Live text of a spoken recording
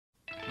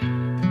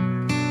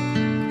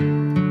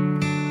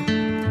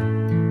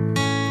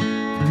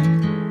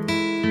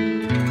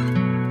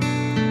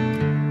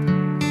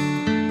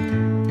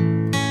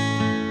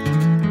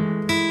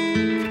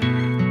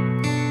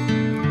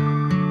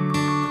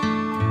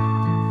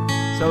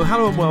So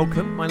hello and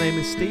welcome, my name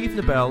is Steve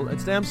Nobel and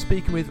today I'm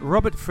speaking with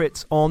Robert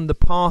Fritz on The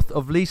Path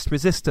of Least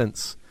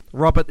Resistance.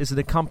 Robert is an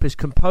accomplished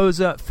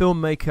composer,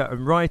 filmmaker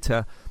and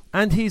writer,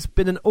 and he's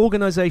been an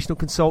organisational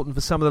consultant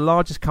for some of the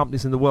largest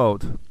companies in the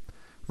world.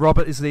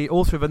 Robert is the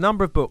author of a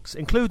number of books,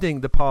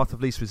 including The Path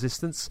of Least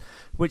Resistance,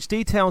 which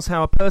details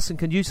how a person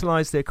can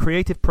utilise their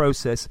creative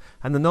process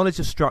and the knowledge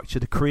of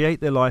structure to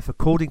create their life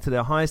according to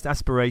their highest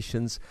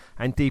aspirations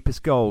and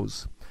deepest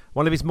goals.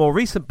 One of his more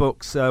recent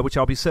books, which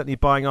I'll be certainly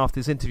buying after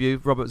this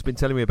interview, Robert has been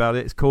telling me about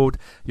it, it's called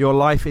Your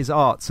Life is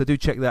Art, so do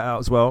check that out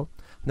as well.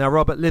 Now,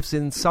 Robert lives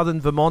in southern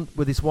Vermont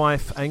with his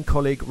wife and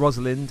colleague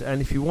Rosalind,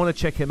 and if you want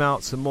to check him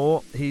out some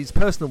more, his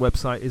personal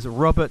website is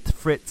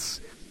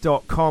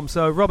robertfritz.com.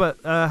 So, Robert,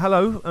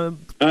 hello.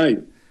 Hi.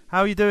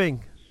 How are you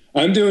doing?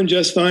 I'm doing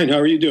just fine. How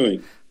are you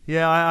doing?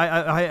 Yeah,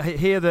 I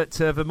hear that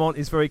Vermont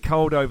is very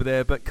cold over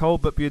there, but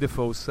cold but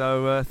beautiful.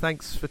 So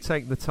thanks for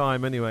taking the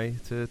time anyway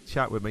to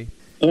chat with me.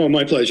 Oh,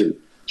 my pleasure.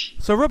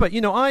 So, Robert, you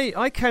know,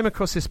 I came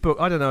across this book,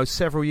 I don't know,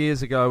 several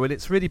years ago, and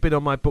it's really been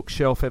on my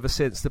bookshelf ever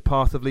since, The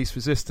Path of Least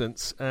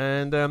Resistance,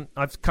 and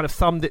I've kind of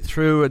thumbed it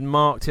through and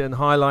marked it and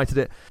highlighted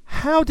it.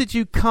 How did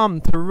you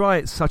come to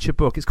write such a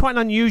book? It's quite an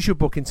unusual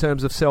book in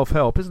terms of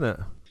self-help, isn't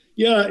it?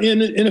 Yeah,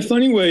 in a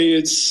funny way,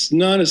 it's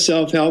not a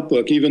self-help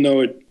book, even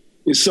though it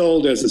is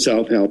sold as a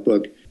self-help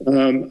book.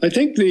 I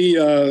think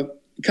the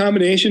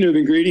combination of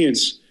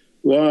ingredients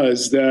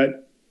was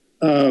that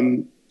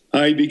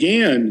I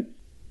began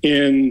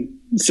in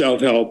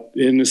self-help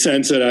in the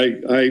sense that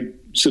I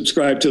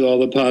subscribe to all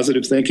the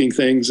positive thinking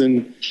things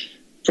and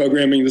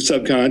programming the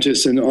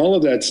subconscious and all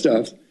of that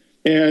stuff.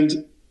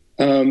 And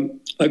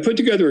I put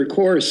together a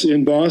course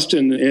in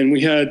Boston, and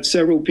we had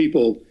several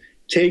people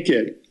take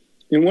it.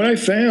 And what I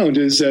found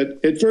is that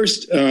at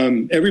first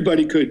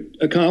everybody could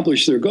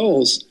accomplish their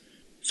goals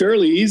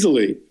fairly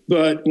easily.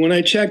 But when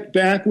I checked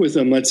back with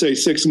them, let's say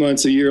 6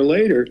 months, a year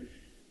later,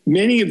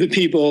 many of the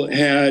people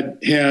had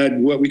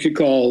what we could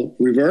call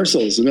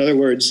reversals. In other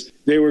words,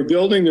 they were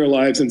building their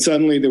lives and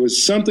suddenly there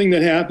was something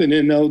that happened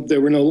and they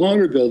were no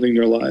longer building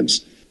their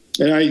lives.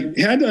 And I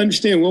had to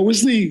understand, what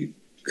was the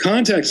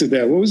context of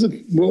that?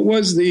 What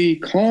was the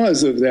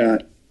cause of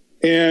that?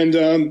 And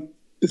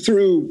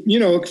through,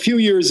 a few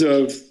years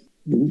of,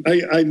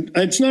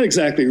 it's not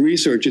exactly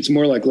research, it's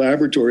more like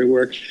laboratory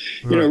work,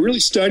 right. Really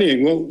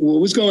studying what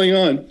was going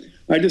on,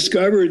 I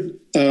discovered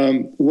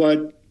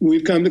what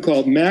we've come to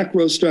call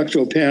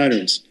macrostructural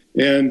patterns.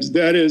 And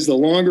that is the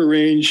longer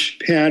range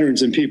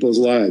patterns in people's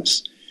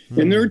lives.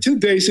 Mm-hmm. And there are two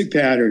basic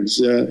patterns.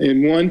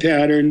 In one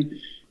pattern,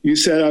 you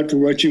set out for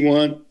what you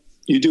want,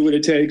 you do what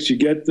it takes, you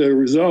get the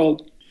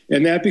result,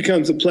 and that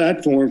becomes a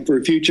platform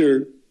for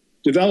future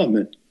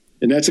development.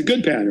 And that's a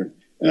good pattern.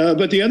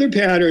 But the other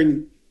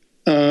pattern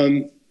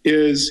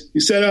is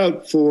you set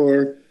out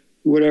for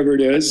whatever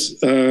it is,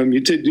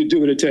 you do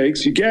what it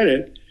takes, you get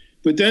it,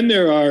 but then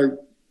there are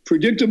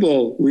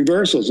predictable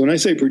reversals. When I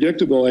say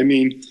predictable, I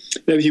mean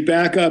that if you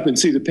back up and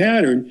see the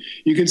pattern,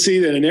 you can see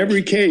that in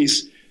every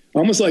case,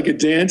 almost like a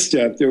dance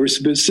step, there were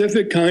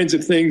specific kinds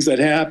of things that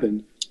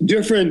happened,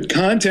 different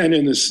content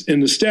in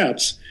the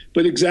steps,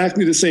 but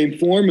exactly the same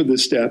form of the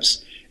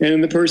steps,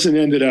 and the person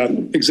ended up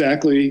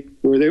exactly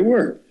where they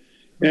were.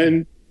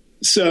 And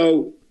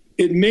so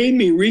it made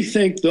me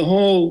rethink the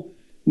whole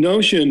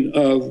notion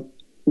of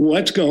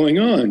what's going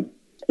on.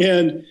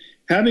 And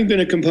having been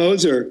a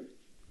composer,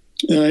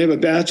 I have a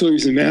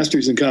bachelor's and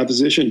master's in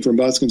composition from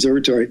Boston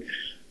Conservatory,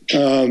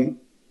 and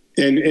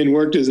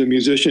worked as a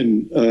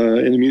musician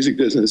in the music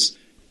business.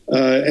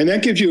 And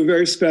that gives you a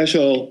very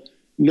special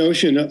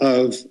notion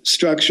of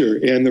structure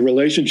and the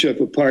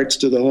relationship of parts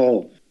to the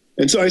whole.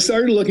 And so I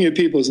started looking at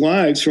people's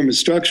lives from a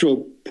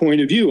structural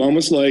point of view,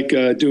 almost like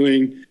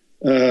doing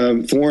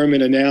form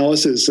and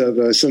analysis of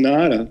a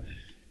sonata,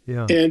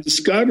 and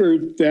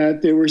discovered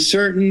that there were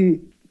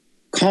certain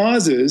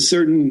causes,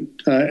 certain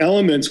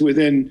elements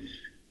within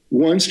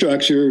one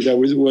structure that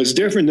was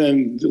different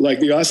than, like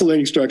the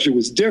oscillating structure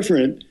was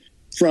different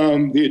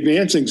from the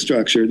advancing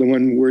structure, the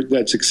one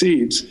that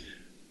succeeds.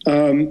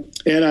 And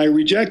I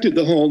rejected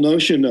the whole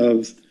notion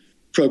of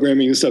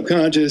programming the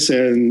subconscious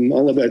and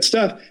all of that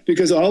stuff,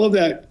 because all of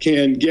that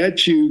can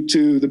get you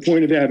to the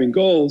point of having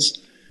goals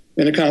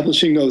and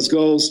accomplishing those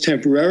goals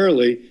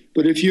temporarily.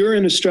 But if you're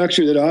in a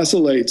structure that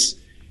oscillates,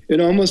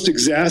 it almost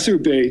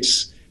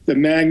exacerbates the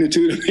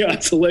magnitude of the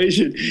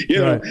oscillation.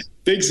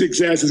 Big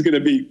success is going to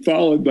be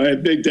followed by a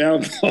big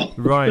downfall.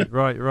 Right.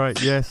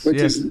 Yes,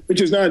 which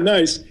is not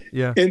nice.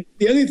 Yeah. And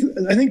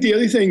I think the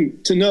other thing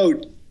to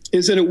note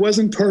is that it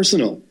wasn't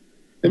personal.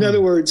 In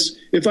other words,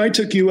 if I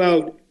took you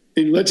out,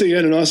 and let's say you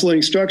had an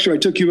oscillating structure, I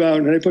took you out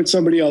and I put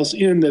somebody else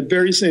in the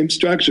very same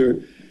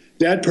structure,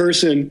 that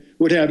person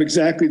would have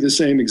exactly the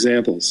same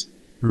examples.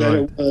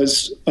 Right.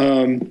 That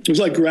it was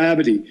like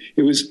gravity.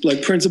 It was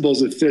like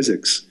principles of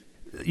physics.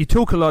 You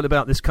talk a lot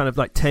about this kind of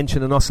like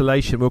tension and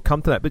oscillation. We'll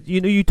come to that. But,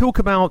 you talk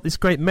about this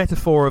great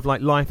metaphor of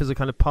like life as a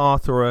kind of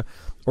path or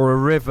a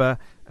river.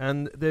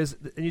 And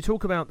you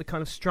talk about the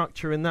kind of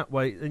structure in that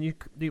way, and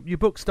your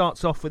book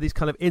starts off with these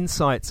kind of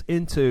insights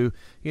into,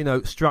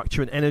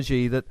 structure and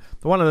energy. That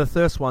one of the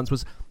first ones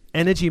was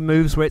energy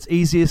moves where it's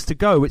easiest to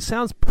go, which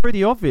sounds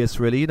pretty obvious,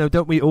 really.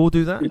 Don't we all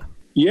do that?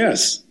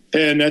 Yes,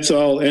 and that's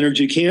all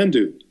energy can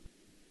do,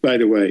 by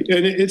the way.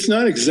 And it's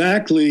not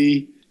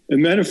exactly a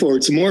metaphor.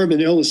 It's more of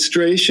an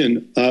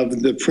illustration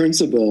of the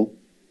principle,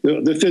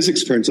 the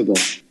physics principle,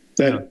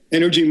 that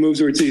energy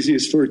moves where it's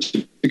easiest for it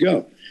to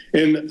go.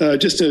 And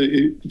just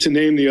to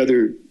name the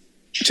other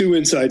two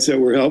insights that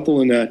were helpful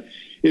in that,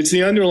 it's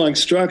the underlying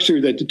structure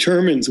that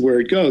determines where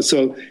it goes.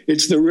 So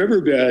it's the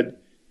riverbed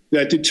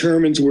that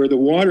determines where the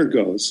water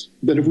goes.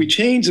 But if we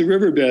change the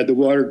riverbed, the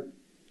water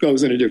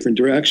goes in a different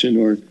direction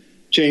or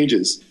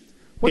changes.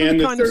 What are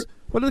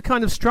the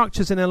kind of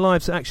structures in our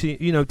lives that actually,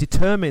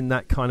 determine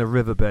that kind of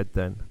riverbed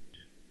then?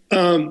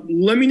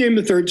 Let me name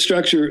the third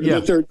structure,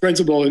 the third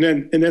principle,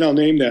 and then I'll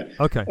name that.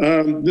 Okay.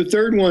 The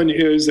third one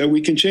is that we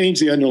can change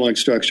the underlying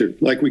structure,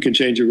 like we can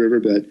change a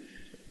riverbed.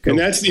 Cool. And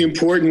that's the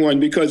important one,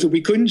 because if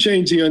we couldn't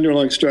change the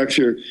underlying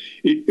structure,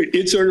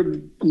 it's sort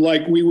of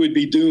like we would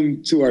be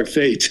doomed to our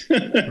fate.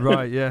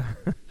 Right, yeah.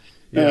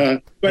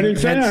 But in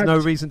fact... Hence no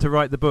reason to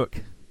write the book.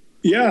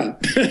 Yeah.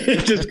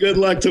 Just good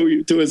luck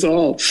to us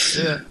all.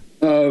 Yeah.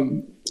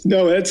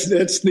 No,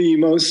 that's the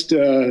most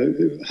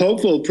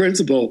hopeful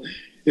principle,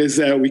 is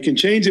that we can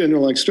change the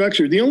underlying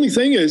structure. The only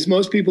thing is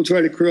most people try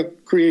to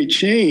create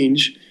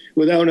change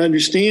without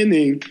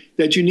understanding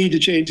that you need to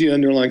change the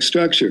underlying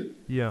structure.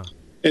 Yeah.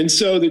 And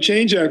so the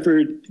change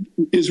effort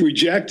is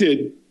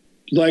rejected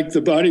like the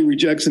body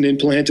rejects an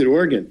implanted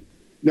organ.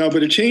 Now,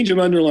 but a change of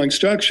underlying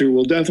structure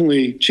will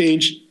definitely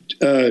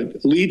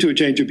lead to a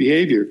change of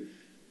behavior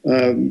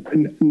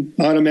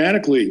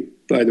automatically,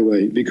 by the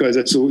way, because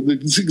it's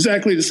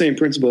exactly the same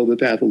principle of the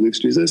path of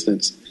least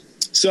resistance.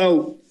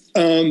 So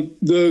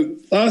the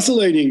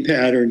oscillating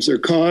patterns are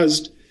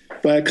caused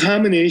by a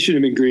combination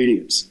of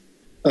ingredients.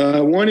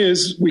 One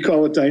is, we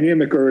call it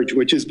dynamic urge,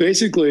 which is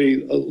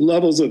basically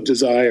levels of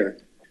desire.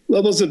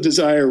 Levels of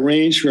desire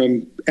range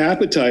from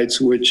appetites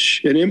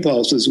and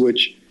impulses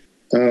which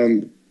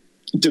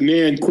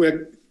demand quick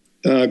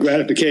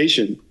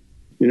gratification.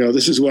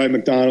 This is why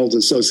McDonald's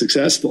is so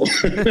successful.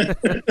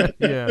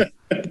 Yeah,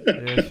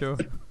 sure.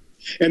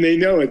 And they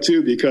know it,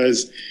 too,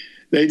 because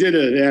they did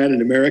an ad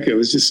in America. It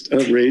was just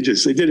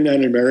outrageous. They did an ad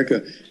in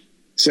America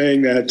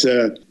saying that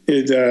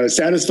it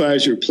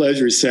satisfies your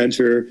pleasure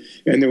center.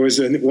 And there was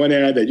one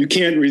ad that you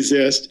can't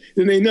resist.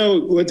 And they know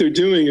what they're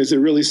doing is they're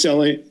really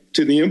selling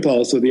to the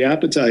impulse or the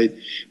appetite,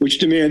 which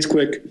demands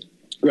quick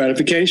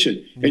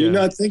gratification. And you're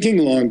not thinking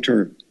long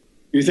term.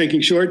 You're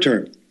thinking short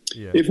term.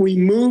 Yeah. If we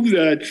move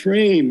that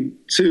frame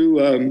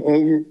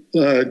to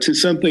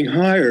something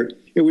higher,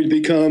 it would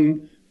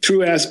become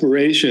true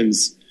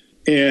aspirations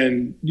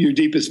and your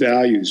deepest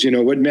values,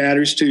 what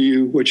matters to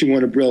you, what you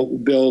want to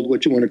build,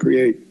 what you want to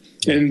create.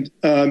 And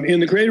in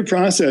the creative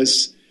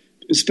process,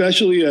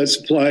 especially as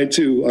applied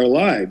to our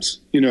lives,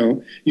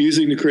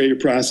 using the creative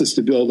process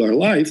to build our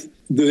life,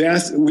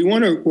 we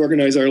want to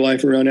organize our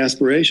life around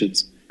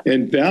aspirations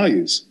and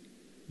values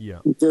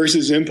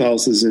versus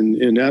impulses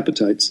and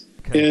appetites.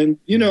 Okay. And,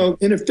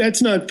 and if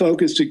that's not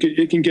focused,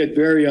 it can get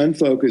very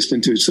unfocused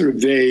into sort of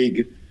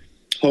vague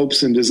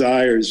hopes and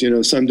desires.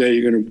 Someday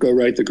you're going to go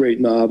write the great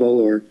novel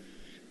or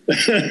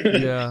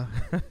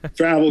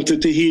travel to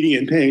Tahiti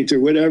and paint or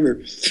whatever.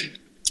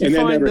 Do you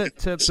find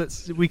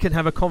that we can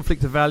have a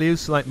conflict of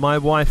values? Like my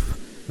wife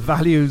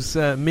values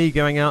me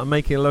going out and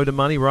making a load of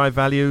money, where I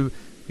value,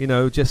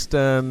 just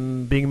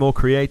being more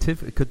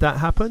creative. Could that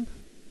happen?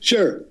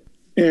 Sure.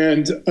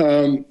 And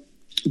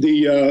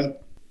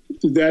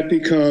that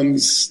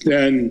becomes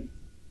then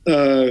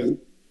a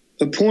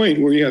point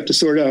where you have to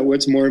sort out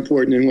what's more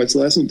important and what's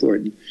less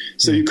important.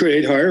 So you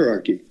create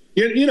hierarchy.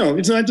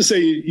 It's not to say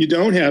you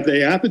don't have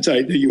the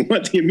appetite that you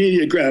want the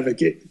immediate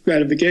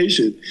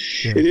gratification.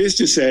 Yeah. It is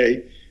to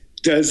say,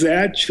 does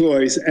that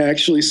choice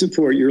actually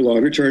support your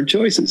longer-term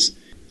choices?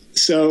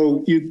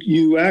 So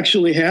you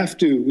actually have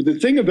to. The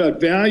thing about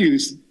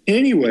values,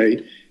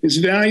 anyway, is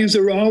values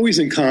are always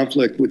in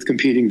conflict with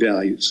competing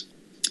values.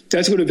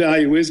 That's what a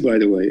value is, by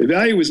the way. A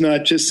value is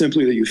not just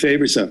simply that you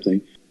favor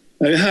something.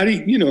 How do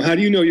you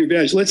know your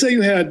values? Let's say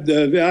you had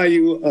the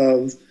value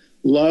of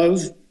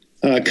love,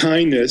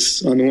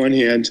 kindness on the one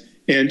hand,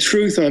 and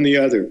truth on the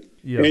other.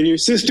 Yeah. And your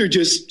sister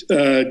just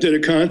did a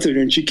concert,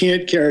 and she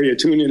can't carry a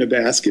tune in a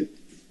basket.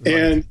 Right.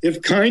 And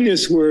if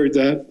kindness were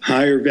the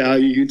higher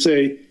value, you'd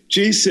say,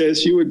 gee,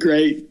 sis, you were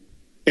great.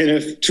 And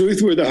if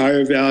truth were the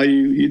higher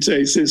value, you'd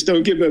say, sis,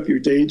 don't give up your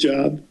day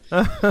job.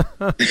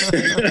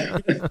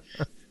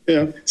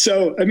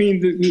 So,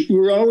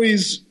 we're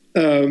always,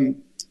 the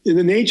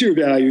nature of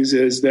values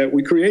is that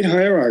we create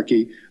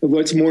hierarchy of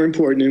what's more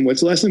important and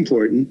what's less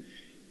important.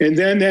 And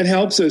then that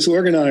helps us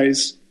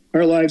organize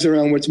our lives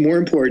around what's more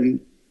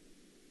important.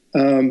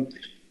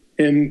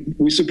 And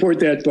we support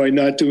that by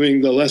not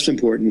doing the less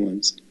important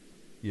ones.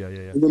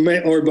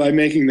 Or by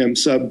making them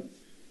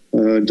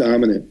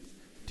sub-dominant.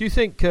 Do you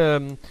think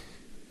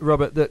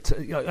Robert, that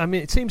I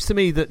mean, it seems to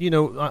me that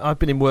I've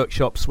been in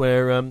workshops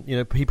where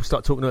people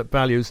start talking about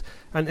values,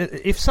 and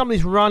if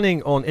somebody's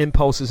running on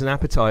impulses and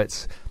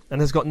appetites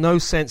and has got no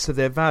sense of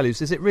their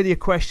values, is it really a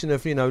question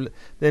of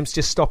them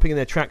just stopping in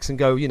their tracks and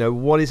go,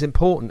 what is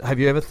important? Have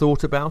you ever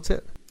thought about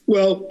it?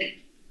 Well,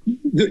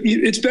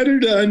 it's better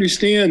to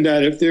understand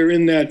that if they're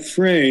in that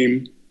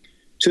frame,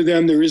 to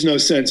them there is no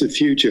sense of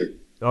future.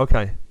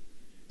 Okay.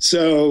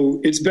 So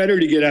it's better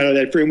to get out of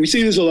that frame. We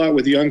see this a lot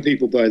with young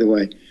people, by the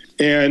way.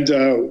 And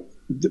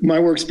my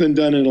work's been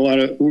done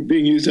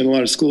being used in a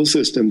lot of school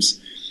systems.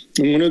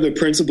 And one of the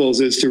principles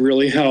is to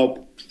really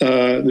help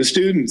the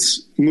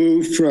students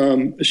move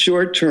from a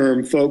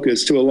short-term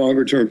focus to a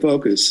longer-term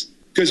focus.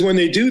 Because when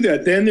they do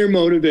that, then they're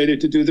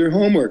motivated to do their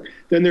homework.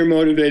 Then they're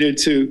motivated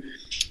to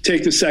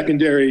take the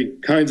secondary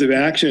kinds of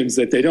actions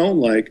that they don't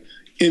like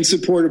in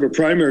support of a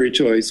primary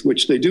choice,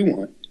 which they do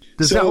want.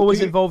 Does that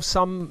always involve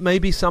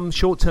maybe some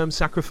short-term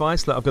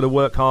sacrifice, like I've got to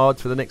work hard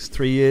for the next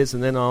 3 years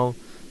and then I'll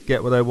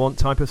get what I want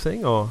type of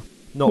thing, or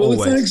not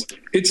always?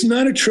 It's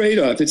not a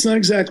trade-off. It's not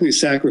exactly a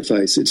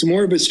sacrifice. It's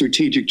more of a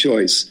strategic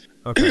choice.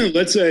 Okay.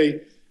 Let's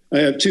say I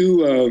have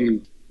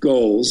two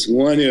goals.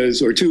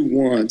 Two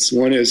wants.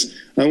 One is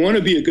I want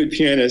to be a good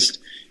pianist,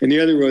 and the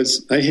other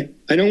was I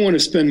don't want to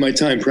spend my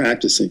time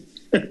practicing.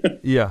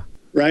 Yeah.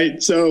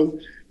 Right? So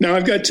now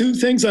I've got two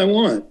things I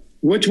want.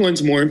 Which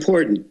one's more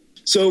important?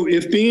 So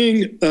if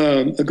being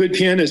a good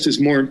pianist is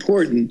more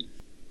important,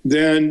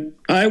 then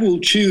I will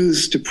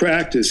choose to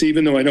practice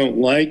even though I don't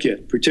like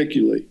it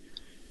particularly.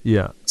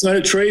 Yeah. It's not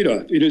a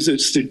trade-off. It is a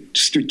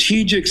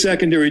strategic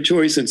secondary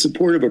choice in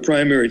support of a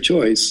primary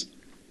choice.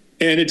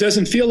 And it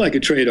doesn't feel like a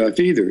trade-off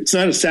either. It's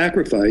not a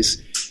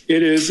sacrifice.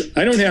 It is,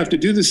 I don't have to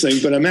do this thing,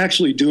 but I'm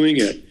actually doing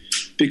it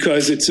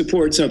because it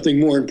supports something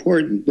more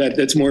important,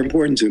 that's more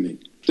important to me.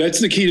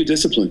 That's the key to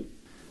discipline.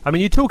 I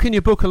mean, you talk in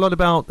your book a lot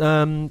about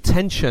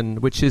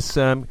tension, which is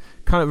kind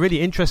of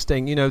really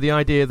interesting. The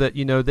idea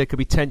that, there could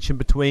be tension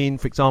between,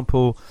 for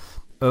example,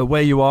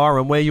 where you are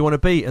and where you want to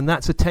be. And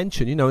that's a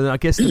tension, and I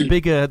guess the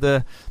bigger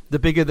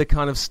the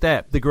kind of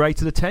step, the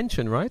greater the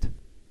tension, right?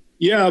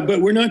 Yeah,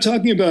 but we're not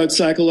talking about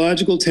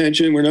psychological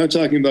tension. We're not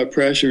talking about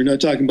pressure. We're not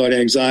talking about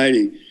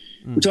anxiety.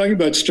 We're talking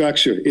about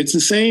structure. It's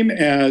the same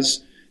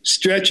as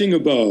stretching a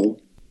bow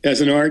as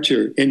an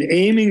archer and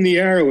aiming the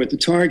arrow at the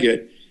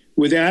target.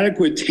 With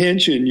adequate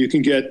tension, you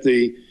can get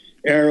the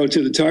arrow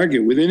to the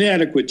target. With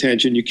inadequate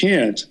tension, you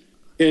can't.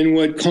 And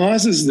what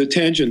causes the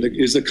tension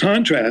is the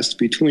contrast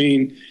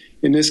between,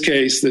 in this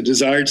case, the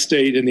desired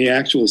state and the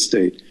actual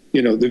state.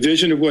 The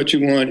vision of what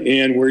you want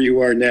and where you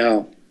are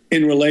now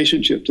in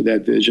relationship to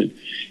that vision.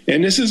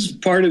 And this is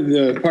part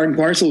and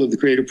parcel of the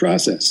creative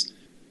process.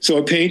 So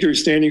a painter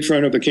standing in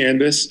front of a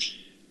canvas,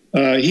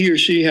 he or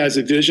she has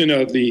a vision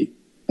of the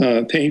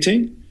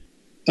painting.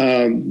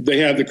 They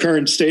have the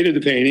current state of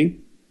the painting.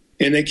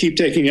 And they keep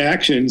taking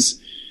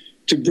actions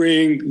to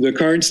bring the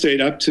current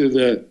state up to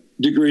the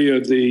degree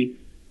of the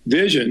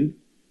vision.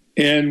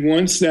 And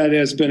once that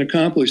has been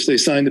accomplished, they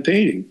sign the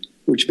painting,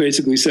 which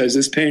basically says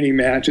this painting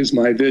matches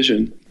my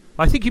vision.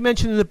 I think you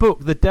mentioned in the book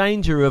the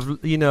danger of,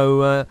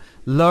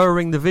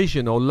 lowering the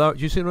vision or I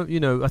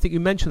think you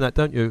mentioned that,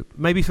 don't you?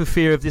 Maybe for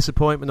fear of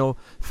disappointment or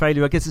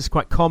failure. I guess it's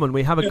quite common.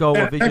 We have a goal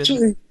or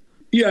vision.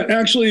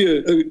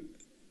 Actually,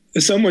 a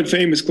somewhat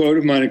famous quote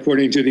of mine,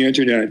 according to the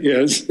internet,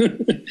 is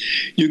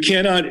you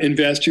cannot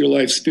invest your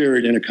life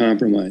spirit in a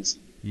compromise.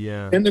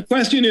 Yeah. And the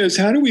question is,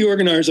 how do we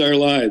organize our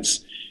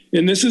lives?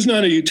 And this is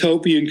not a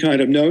utopian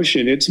kind of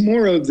notion. It's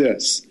more of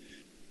this.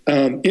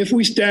 If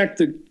we stack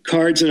the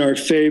cards in our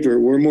favor,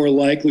 we're more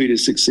likely to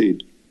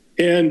succeed.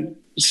 And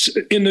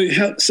in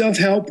the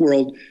self-help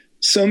world,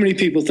 so many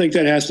people think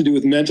that has to do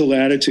with mental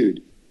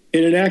attitude.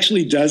 And it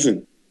actually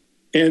doesn't.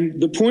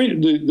 And the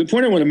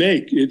point I want to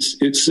make,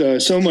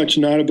 it's so much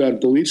not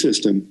about belief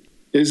system,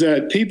 is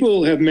that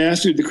people have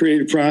mastered the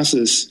creative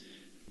process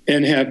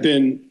and have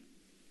been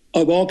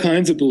of all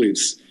kinds of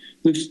beliefs.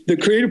 The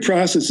creative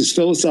process is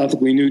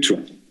philosophically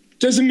neutral.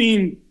 Doesn't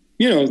mean,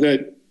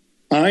 that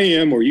I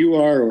am or you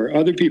are or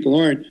other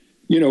people aren't.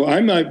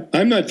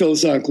 I'm not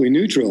philosophically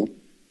neutral,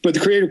 but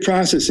the creative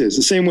process is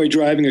the same way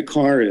driving a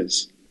car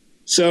is.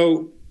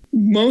 So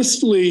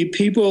mostly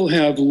people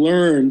have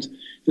learned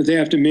that they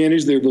have to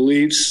manage their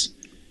beliefs,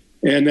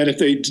 and that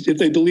if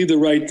they believe the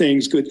right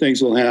things, good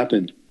things will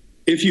happen.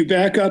 If you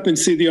back up and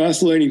see the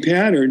oscillating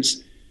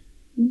patterns,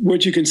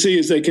 what you can see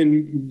is they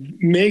can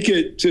make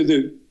it to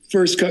the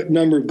first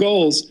number of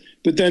goals,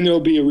 but then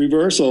there'll be a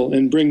reversal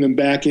and bring them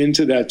back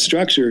into that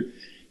structure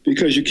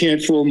because you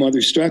can't fool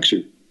mother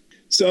structure.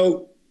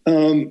 So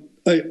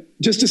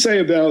just to say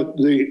about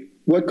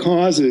what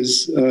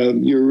causes,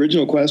 your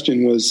original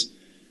question was,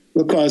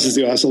 what causes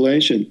the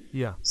oscillation?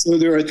 Yeah. So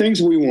there are things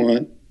we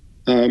want.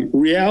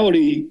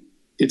 Reality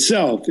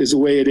itself is the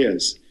way it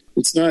is.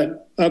 It's not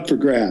up for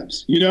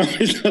grabs.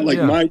 It's not like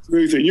my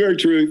truth and your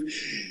truth.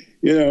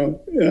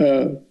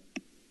 In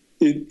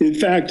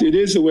fact, it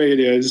is the way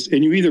it is,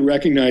 and you either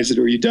recognize it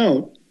or you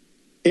don't.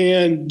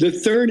 And the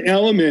third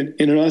element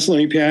in an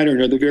oscillating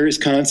pattern are the various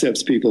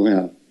concepts people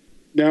have.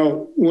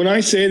 Now, when I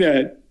say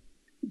that,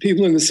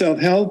 people in the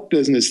self-help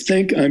business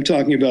think I'm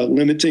talking about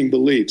limiting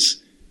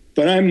beliefs,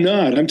 but I'm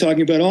not. I'm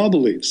talking about all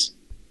beliefs.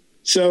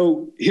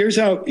 So here's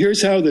how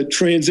the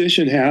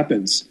transition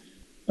happens.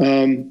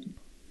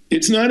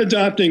 It's not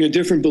adopting a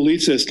different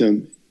belief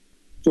system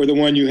for the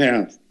one you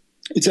have.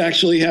 It's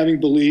actually having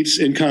beliefs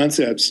and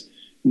concepts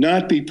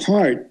not be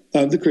part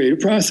of the creative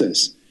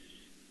process.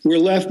 We're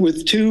left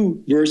with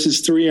 2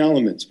 versus 3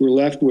 elements. We're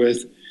left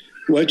with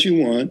what you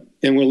want,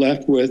 and we're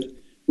left with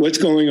what's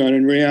going on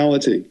in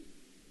reality.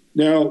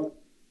 Now,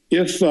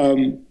 if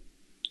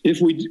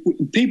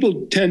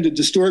people tend to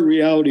distort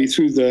reality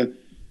through the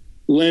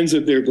lens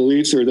of their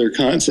beliefs or their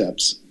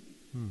concepts,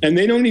 and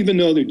they don't even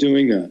know they're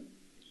doing that.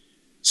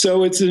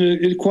 So it's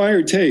an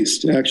acquired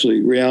taste,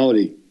 actually,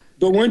 reality.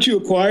 But once you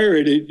acquire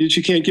it,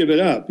 you can't give it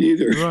up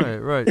either.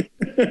 Right.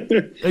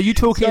 Are you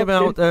talking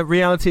about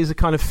reality as a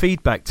kind of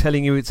feedback,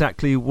 telling you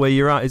exactly where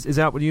you're at? Is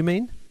that what you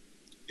mean?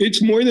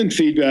 It's more than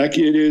feedback.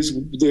 It is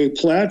the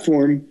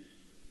platform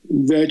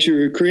that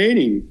you're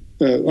creating,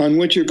 on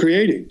which you're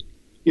creating.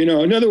 You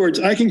know, in other words,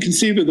 I can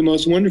conceive of the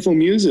most wonderful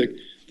music,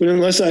 but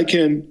unless I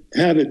can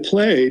have it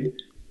played,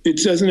 it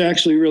doesn't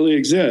actually really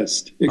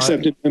exist,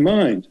 except in my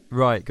mind.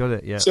 Right, got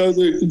it, yeah. So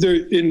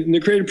in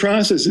the creative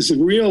process, it's a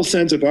real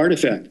sense of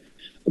artifact.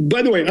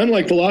 By the way,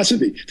 unlike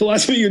philosophy,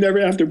 you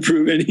never have to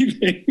prove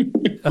anything.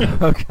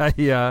 Okay,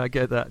 yeah, I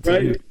get that too.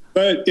 Right?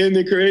 But in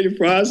the creative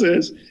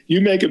process,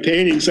 you make a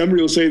painting,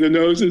 somebody will say the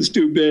nose is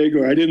too big,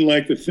 or I didn't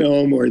like the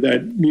film, or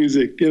that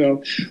music, you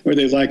know, or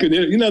they like it.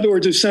 In other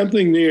words, there's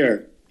something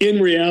there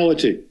in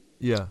reality.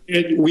 Yeah.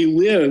 We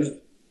live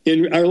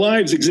in, our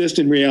lives exist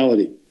in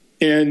reality.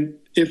 And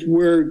if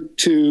we're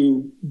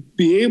to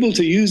be able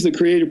to use the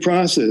creative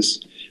process,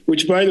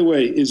 which, by the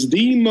way, is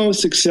the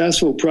most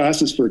successful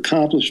process for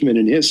accomplishment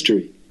in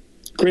history.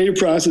 Creative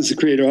process has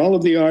created all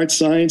of the arts,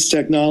 science,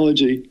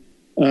 technology,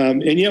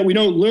 and yet we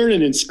don't learn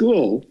it in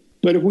school.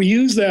 But if we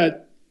use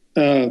that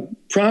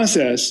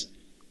process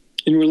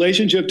in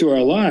relationship to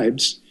our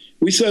lives,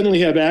 we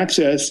suddenly have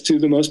access to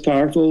the most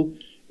powerful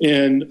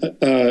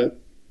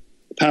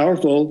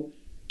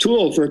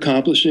tool for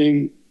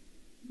accomplishing,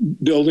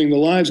 building the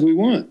lives we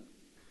want.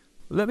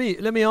 Let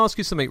me ask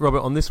you something,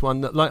 Robert, on this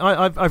one. Like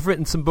I've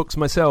written some books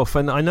myself,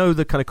 and I know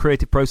the kind of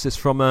creative process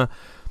from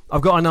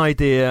I've got an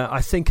idea,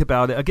 I think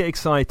about it, I get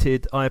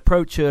excited, I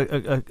approach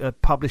a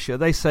publisher,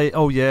 they say,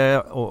 oh yeah,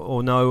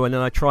 or no, and then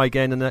I try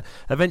again, and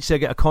eventually I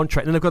get a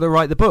contract, and I've got to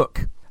write the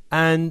book.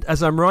 And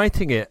as I'm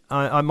writing it,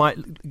 I might,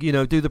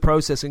 do the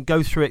process and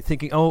go through it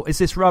thinking, oh, is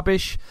this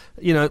rubbish?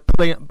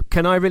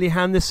 Can I really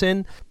hand this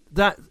in?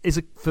 That is,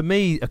 for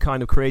me, a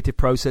kind of creative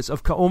process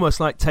of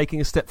almost like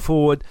taking a step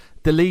forward,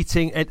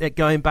 deleting it,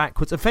 going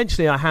backwards.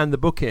 Eventually, I hand the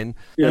book in,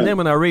 and then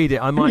when I read it,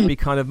 I might be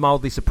kind of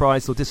mildly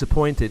surprised or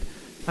disappointed.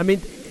 I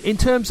mean, in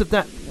terms of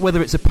that,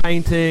 whether it's a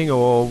painting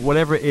or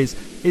whatever it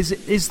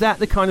is that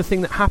the kind of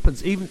thing that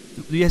happens? Even,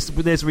 yes,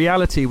 there's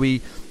reality.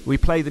 We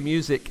play the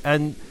music,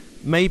 and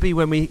maybe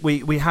when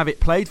we have it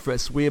played for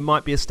us, we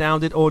might be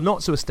astounded or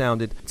not so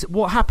astounded.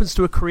 What happens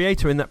to a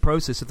creator in that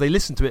process if they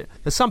listen to it?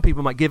 There's some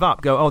people might give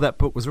up, go, oh, that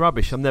book was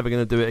rubbish, I'm never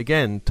going to do it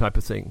again, type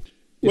of thing.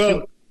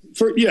 Well,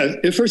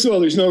 first of all,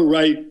 there's no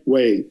right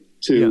way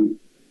to,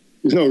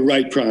 there's no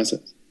right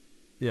process.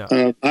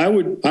 Yeah.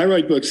 I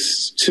write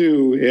books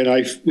too, and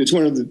it's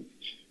one of the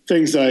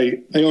things I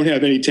don't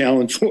have any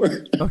talent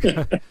for.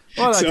 Okay.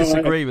 Well, I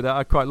disagree with that.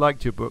 I quite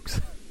liked your books.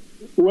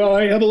 Well,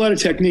 I have a lot of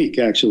technique,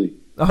 actually.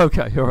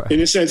 Okay, all right. In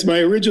a sense, my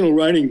original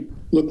writing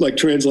looked like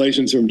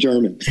translations from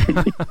German.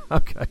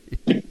 Okay.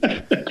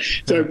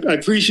 So I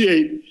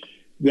appreciate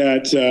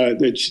that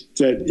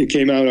it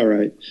came out all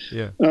right.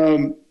 Yeah.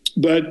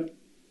 But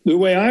the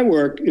way I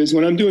work is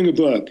when I'm doing a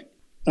book,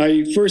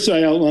 I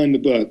outline the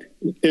book,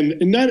 and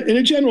not in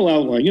a general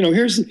outline.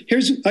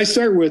 I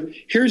start with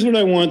here's what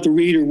I want the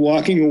reader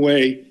walking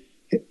away,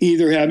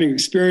 either having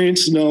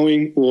experienced,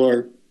 knowing,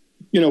 or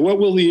what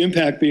will the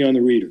impact be on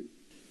the reader.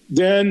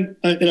 Then,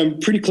 and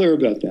I'm pretty clear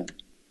about that.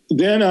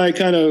 Then I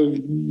kind of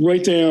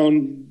write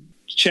down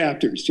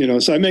chapters,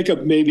 so I make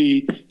up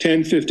maybe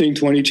 10, 15,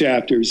 20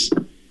 chapters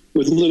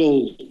with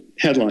little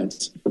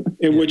headlines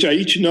in which I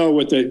each know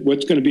what's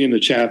going to be in the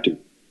chapter.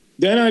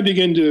 Then I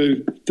begin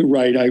to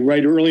write. I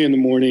write early in the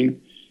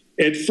morning.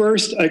 At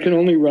first, I can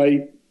only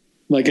write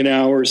like an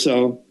hour or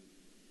so.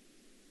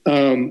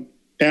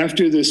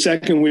 After the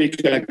second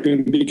week, I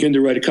can begin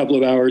to write a couple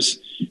of hours.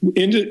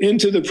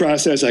 Into the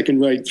process, I can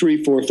write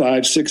 3, 4,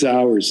 5, 6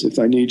 hours if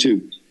I need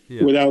to,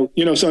 without,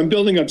 so I'm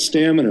building up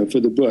stamina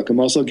for the book. I'm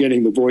also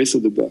getting the voice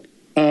of the book.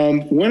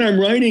 When I'm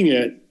writing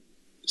it,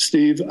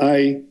 Steve,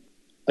 I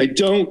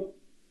don't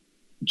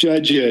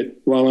judge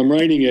it while I'm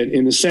writing it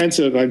in the sense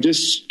of I'm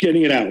just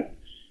getting it out,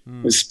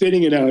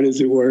 spitting it out,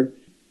 as it were.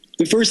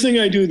 The first thing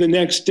I do the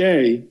next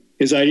day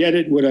is I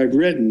edit what I've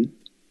written,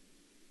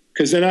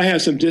 because then I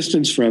have some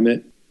distance from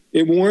it.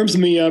 It warms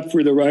me up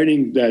for the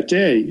writing that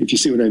day, if you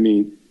see what I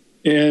mean.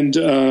 And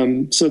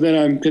so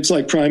then it's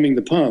like priming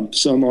the pump.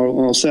 So I'm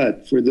all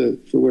set for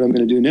what I'm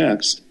going to do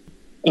next.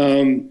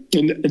 And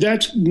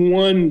that's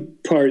one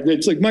part.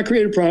 That's like my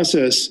creative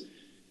process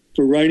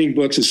for writing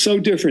books is so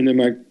different than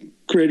my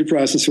creative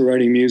process for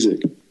writing music.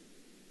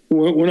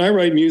 When I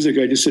write music,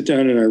 I just sit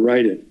down and I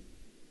write it.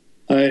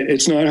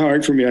 It's not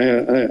hard for me.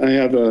 I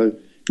have a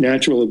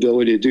natural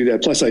ability to do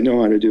that. Plus, I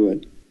know how to do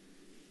it.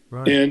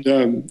 Right.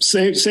 And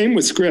same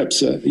with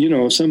scripts.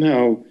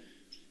 Somehow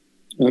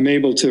I'm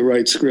able to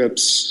write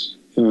scripts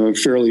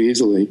fairly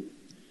easily.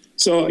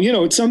 So,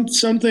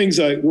 some things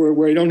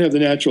where I don't have the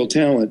natural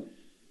talent,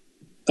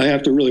 I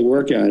have to really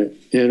work at it.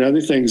 And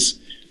other things,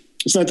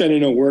 it's not that I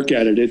don't work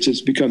at it. It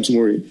just becomes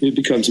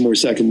more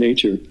second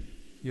nature.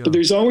 Yeah. But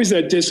there's always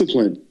that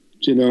discipline,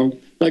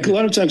 Like a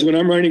lot of times when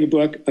I'm writing a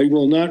book, I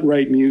will not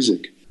write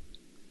music.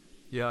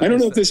 Yeah, I don't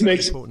know if this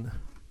makes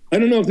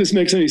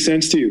any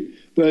sense to you.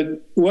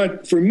 But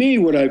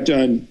what I've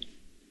done,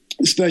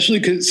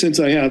 especially since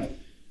I have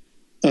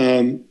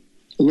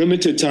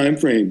limited time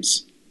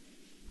frames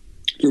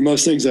for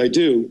most things I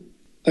do,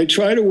 I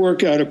try to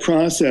work out a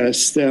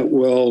process that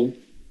will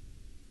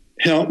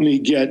help me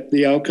get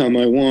the outcome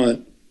I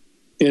want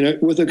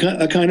with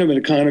a kind of an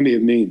economy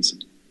of means.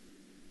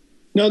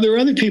 Now, there are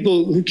other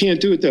people who can't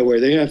do it that way.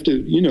 They have to,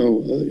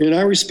 and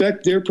I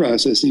respect their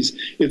processes,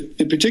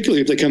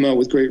 particularly if they come out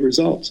with great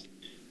results.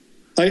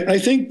 I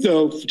think,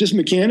 though, just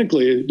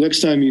mechanically,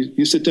 next time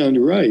you sit down to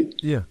write,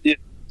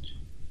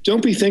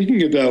 don't be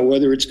thinking about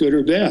whether it's good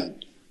or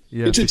bad.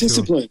 Yeah, it's a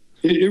discipline.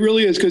 Sure. It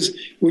really is, because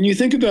when you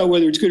think about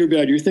whether it's good or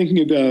bad, you're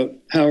thinking about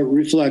how it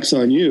reflects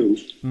on you,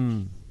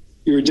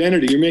 your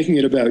identity. You're making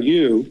it about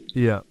you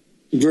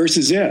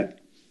versus it.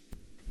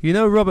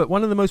 Robert,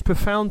 one of the most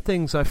profound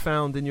things I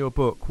found in your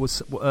book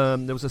was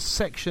there was a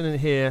section in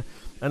here,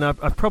 and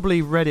I've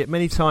probably read it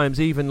many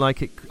times, even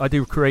I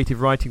do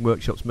creative writing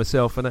workshops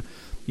myself, and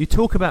you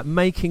talk about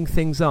making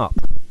things up.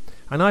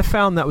 And I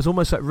found that was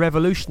almost like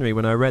revolutionary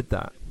when I read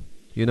that,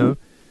 the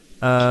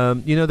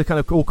kind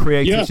of all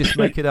creatives just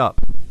make it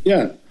up.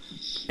 Yeah.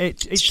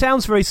 It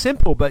sounds very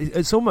simple, but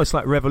it's almost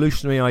like a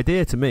revolutionary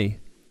idea to me.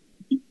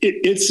 I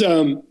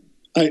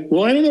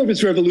don't know if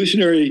it's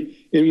revolutionary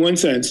in one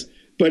sense,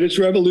 but it's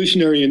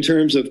revolutionary in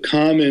terms of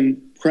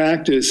common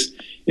practice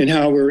in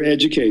how we're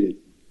educated.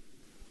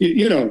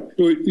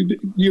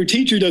 Your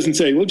teacher doesn't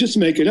say, well, just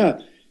make it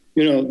up.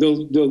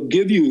 They'll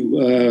give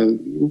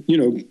you,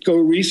 go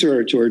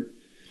research or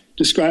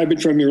describe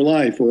it from your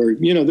life, or,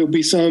 there'll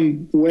be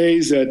some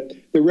ways that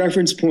the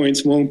reference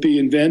points won't be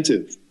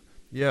inventive.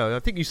 Yeah, I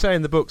think you say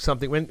in the book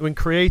something, when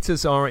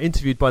creators are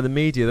interviewed by the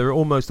media, they're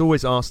almost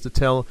always asked to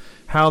tell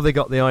how they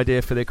got the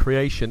idea for their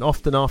creation.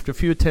 Often after a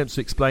few attempts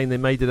to explain, they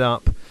made it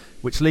up,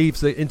 which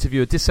leaves the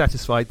interviewer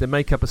dissatisfied. They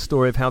make up a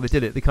story of how they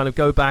did it. They kind of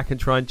go back and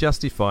try and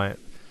justify it.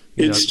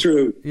 It's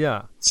true.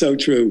 Yeah. So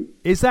true.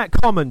 Is that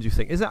common, do you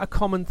think? Is that a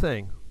common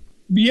thing?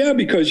 Yeah,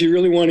 because you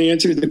really want to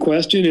answer the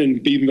question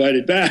and be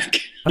invited back.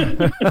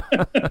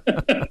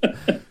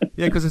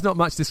 Yeah, because there's not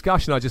much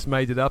discussion. I just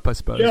made it up, I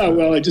suppose. Yeah,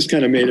 well, I just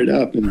kind of made it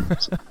up.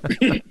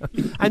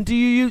 And do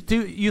you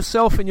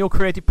yourself in your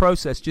creative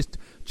process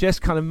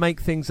just kind of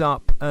make things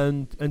up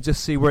and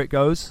just see where it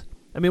goes?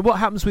 I mean, what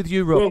happens with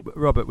you,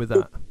 Robert, with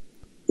that?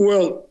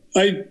 Well,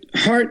 I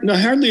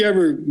hardly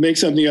ever make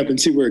something up and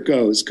see where it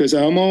goes, because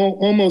I'm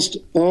almost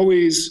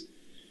always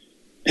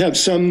have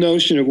some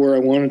notion of where I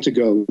want it to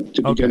go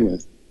to begin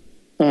with.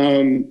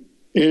 And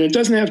it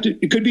doesn't have to,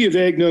 it could be a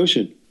vague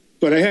notion,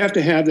 but I have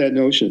to have that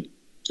notion.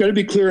 It's got to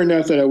be clear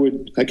enough that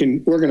I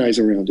can organize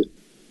around it.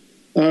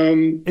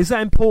 Is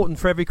that important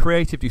for every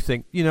creative, do you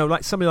think?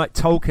 Like somebody like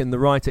Tolkien, the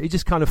writer, he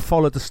just kind of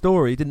followed the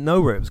story. He didn't know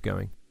where it was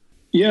going.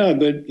 Yeah,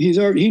 but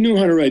he knew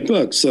how to write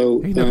books. So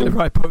he knew how to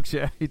write books.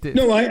 Yeah, he did.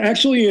 No, I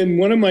actually, in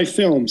one of my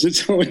films,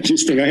 it's so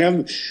interesting. I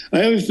have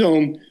a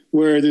film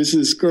where there's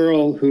this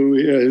girl who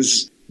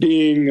is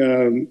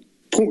being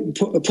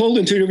pulled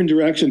in two different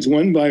directions,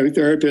 one by her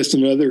therapist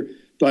and another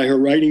by her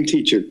writing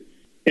teacher.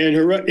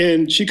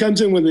 And she comes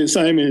in with an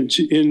assignment,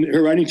 and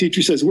her writing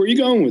teacher says, "Where are you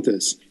going with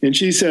this?" And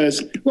she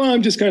says, "Well,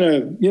 I'm just kind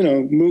of,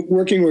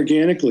 working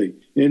organically."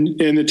 And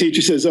the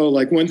teacher says, "Oh,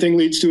 like one thing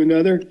leads to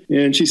another?"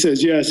 And she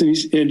says, "Yes."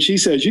 And she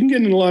says, "You can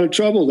get in a lot of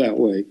trouble that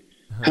way."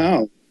 Uh-huh.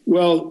 How?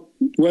 Well,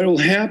 what will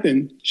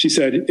happen, she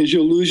said, is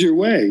you'll lose your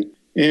way,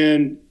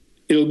 and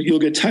you'll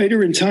get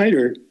tighter and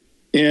tighter,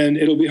 and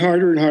it'll be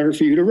harder and harder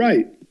for you to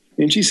write.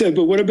 And she said,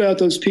 "But what about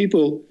those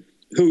people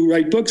who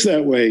write books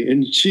that way?"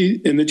 And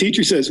the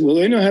teacher says, "Well,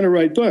 they know how to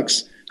write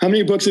books. How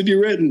many books have you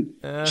written?"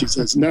 She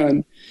says,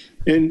 "None."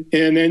 And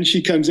then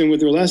she comes in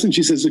with her lesson.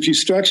 She says, "If you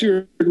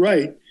structure it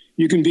right,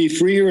 you can be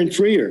freer and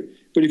freer.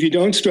 But if you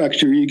don't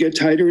structure, you get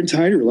tighter and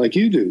tighter like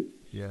you do."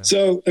 Yeah.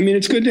 So, I mean,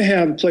 it's good to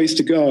have a place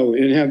to go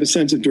and have a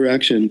sense of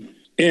direction.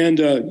 And,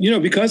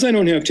 because I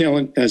don't have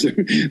talent as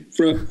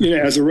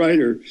a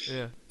writer,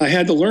 I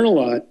had to learn a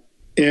lot.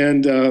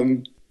 And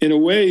in a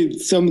way,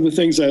 some of the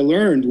things I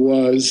learned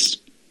was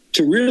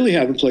to really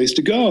have a place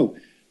to go.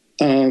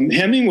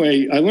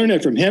 Hemingway, I learned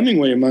that from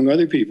Hemingway, among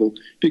other people,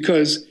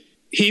 because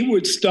he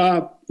would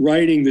stop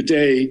writing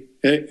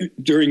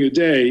during the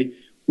day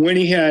when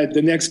he had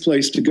the next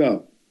place to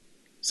go.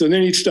 So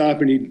then he'd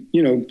stop and he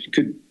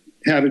could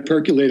have it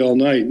percolate all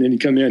night, and then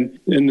he'd come in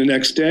the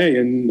next day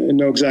and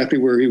know exactly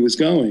where he was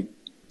going.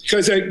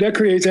 Because that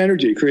creates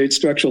energy, creates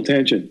structural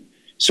tension.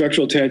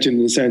 structural tension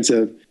in the sense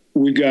of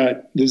we've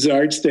got the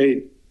desired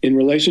state in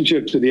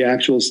relationship to the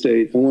actual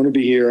state. I want to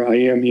be here. I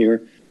am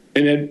here.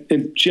 And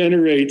it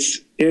generates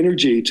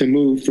energy to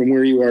move from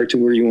where you are to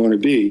where you want to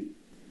be.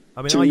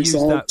 I mean, I use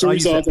that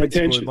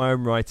principle in my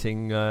own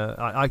writing.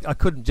 I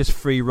couldn't just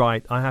free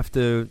write. I have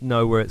to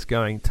know where it's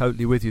going.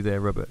 Totally with you there,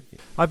 Robert.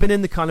 I've been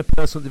in the kind of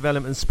personal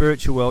development and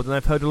spiritual world, and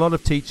I've heard a lot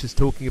of teachers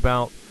talking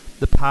about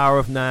the power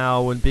of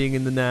now and being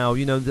in the now,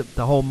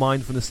 the whole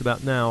mindfulness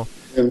about now.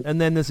 Yeah.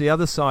 And then there's the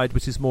other side,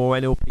 which is more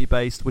NLP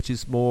based, which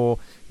is more,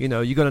 you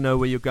got to know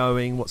where you're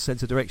going, what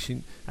sense of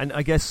direction. And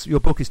I guess your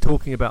book is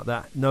talking about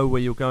that, know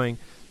where you're going.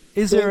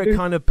 Is there a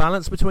kind of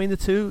balance between the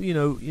two? I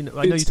know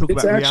you talk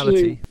about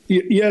reality.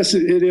 Yes,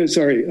 it is.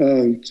 Sorry,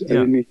 I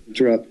didn't mean to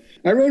interrupt.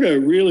 I wrote a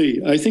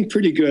really, I think,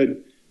 pretty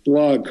good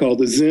blog called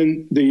the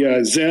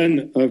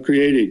Zen of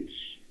Creating,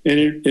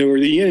 or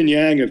the Yin and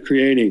Yang of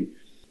Creating.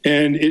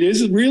 And it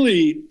is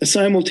really a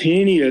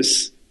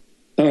simultaneous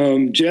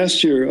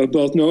gesture of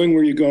both knowing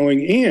where you're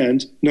going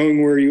and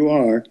knowing where you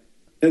are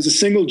as a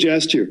single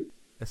gesture.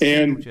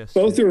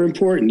 Both are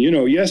important.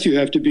 Yes, you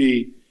have to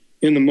be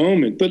in the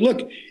moment. But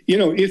look,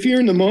 if you're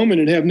in the moment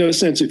and have no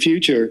sense of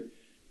future,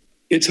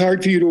 it's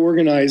hard for you to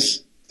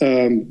organize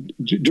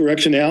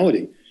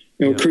directionality,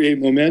 create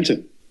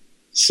momentum.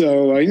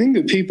 So I think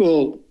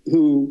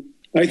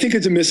I think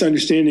it's a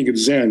misunderstanding of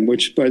Zen,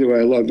 which, by the way,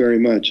 I love very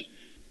much.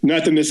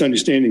 Not the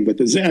misunderstanding, but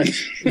the Zen.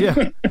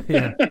 Yeah.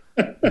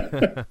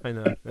 I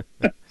know.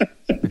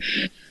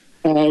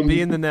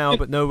 Be in the now,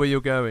 but know where you're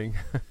going.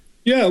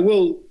 Yeah,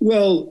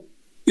 well,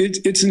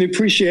 it's an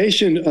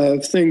appreciation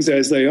of things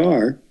as they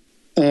are,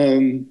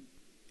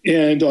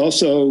 and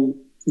also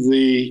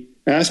the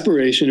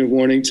aspiration of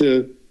wanting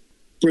to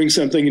bring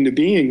something into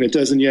being that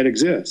doesn't yet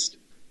exist.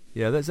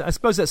 Yeah, I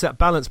suppose that's that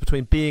balance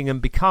between being and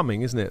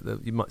becoming, isn't it?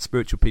 That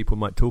spiritual people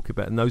might talk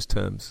about in those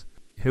terms.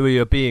 Who are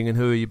you being and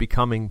who are you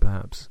becoming,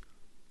 perhaps?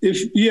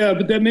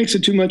 But that makes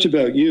it too much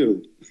about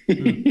you.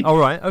 All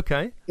right,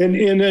 okay.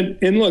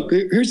 And look,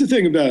 here's the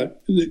thing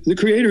about the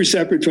creator is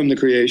separate from the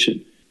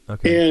creation.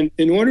 Okay. And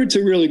in order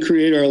to really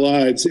create our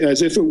lives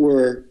as if it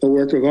were a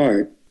work of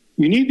art,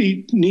 you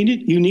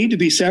need to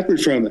be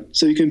separate from it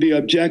so you can be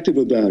objective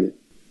about it.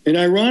 And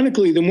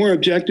ironically, the more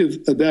objective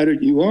about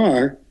it you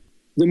are,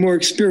 the more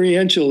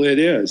experiential it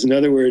is. In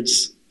other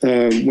words,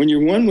 when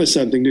you're one with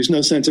something, there's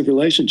no sense of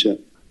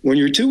relationship. When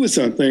you're two with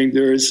something,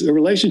 there's a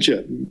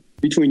relationship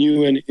between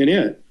you and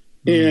it.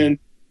 Mm-hmm. And,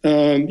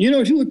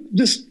 if you look,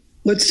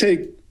 let's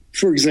take,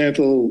 for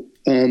example,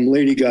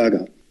 Lady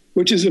Gaga,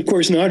 which is, of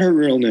course, not her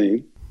real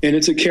name. And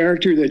it's a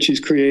character that she's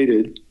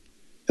created.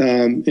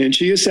 And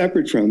she is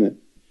separate from it.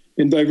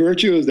 And by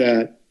virtue of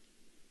that,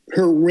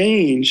 her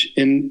range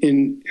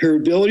in her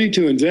ability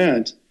to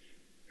invent,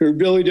 her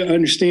ability to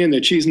understand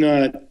that she's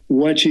not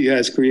what she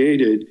has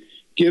created,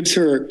 gives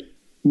her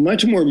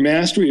much more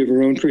mastery of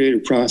her own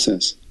creative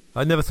process.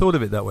 I never thought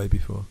of it that way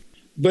before.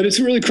 But it's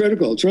really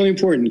critical. It's really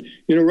important.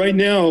 Right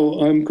now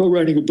I'm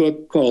co-writing a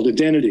book called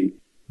Identity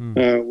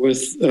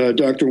with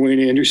Dr. Wayne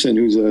Anderson,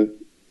 who's a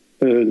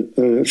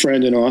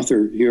friend and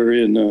author here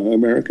in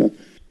America.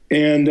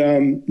 And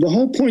the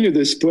whole point of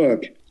this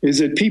book is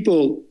that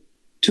people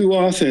too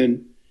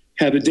often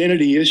have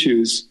identity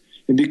issues.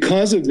 And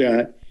because of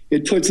that,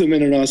 it puts them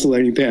in an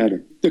oscillating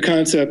pattern. The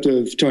concept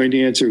of trying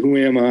to answer, who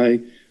am I?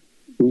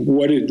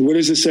 What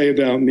does it say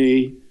about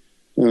me?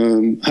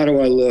 How do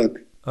I look?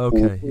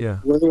 Okay, yeah.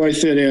 Where do I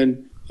fit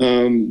in?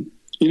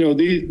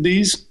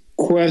 These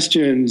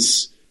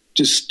questions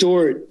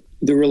distort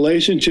the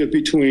relationship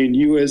between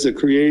you as a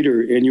creator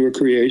and your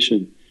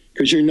creation,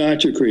 because you're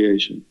not your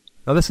creation.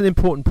 Oh, that's an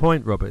important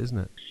point, Robert, isn't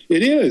it?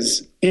 It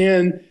is.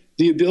 And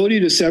the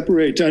ability to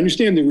separate, to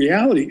understand the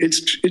reality,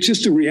 it's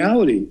just a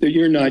reality that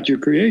you're not your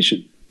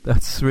creation.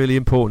 That's really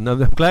important.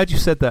 I'm glad you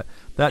said that.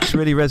 That's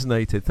really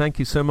resonated. Thank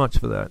you so much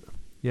for that.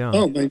 Yeah.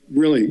 Oh,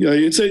 really?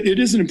 It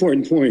is an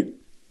important point.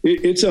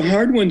 It's a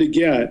hard one to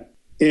get,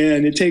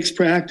 and it takes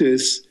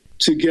practice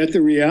to get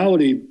the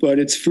reality, but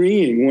it's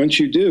freeing once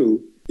you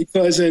do,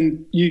 because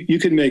then you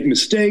can make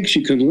mistakes,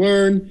 you can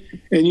learn,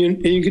 and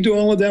you can do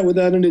all of that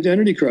without an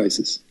identity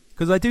crisis.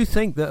 Because I do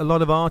think that a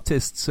lot of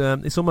artists,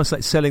 it's almost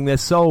like selling their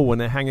soul when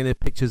they're hanging their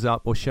pictures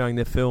up or showing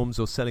their films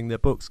or selling their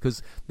books,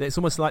 because it's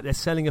almost like they're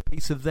selling a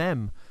piece of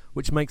them,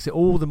 which makes it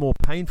all the more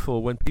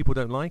painful when people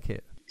don't like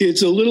it.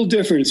 It's a little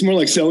different. It's more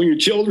like selling your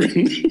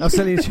children. Oh,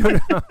 selling your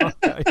children.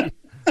 Okay.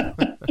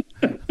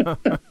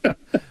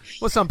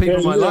 Well, some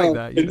people might like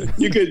that.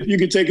 You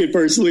could take it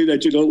personally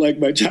that you don't like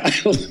my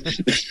child.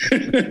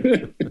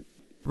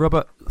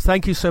 Robert,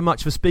 thank you so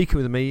much for speaking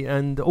with me,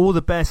 and all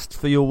the best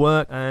for your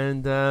work,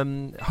 and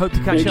hope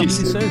to catch up with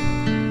you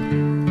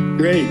soon.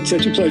 Great.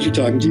 Such a pleasure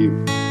talking to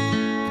you.